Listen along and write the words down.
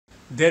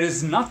There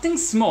is nothing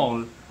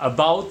small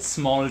about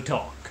small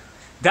talk.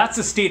 That's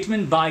a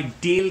statement by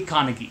Dale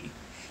Carnegie.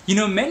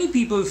 Many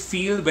people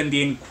feel when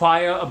they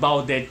inquire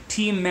about their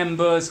team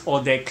members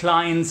or their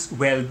clients'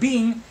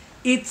 well-being,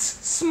 it's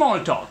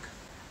small talk.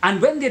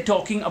 And when they're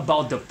talking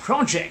about the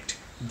project,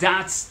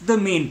 that's the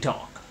main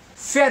talk.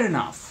 Fair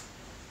enough.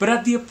 But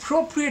at the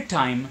appropriate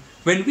time,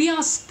 when we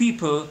ask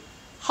people,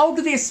 how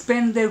do they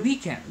spend their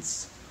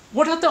weekends?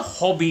 What are the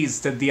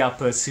hobbies that they are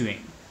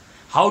pursuing?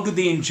 How do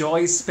they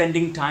enjoy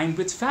spending time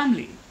with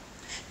family?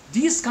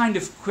 These kind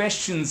of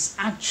questions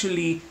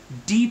actually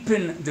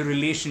deepen the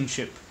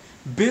relationship,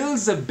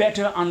 builds a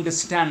better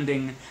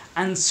understanding,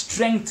 and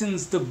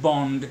strengthens the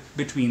bond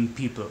between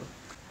people.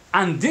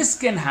 And this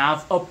can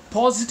have a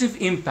positive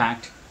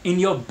impact in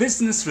your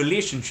business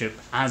relationship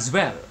as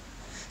well.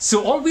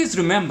 So always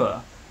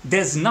remember,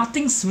 there's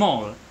nothing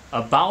small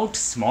about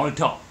small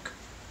talk.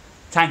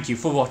 Thank you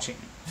for watching.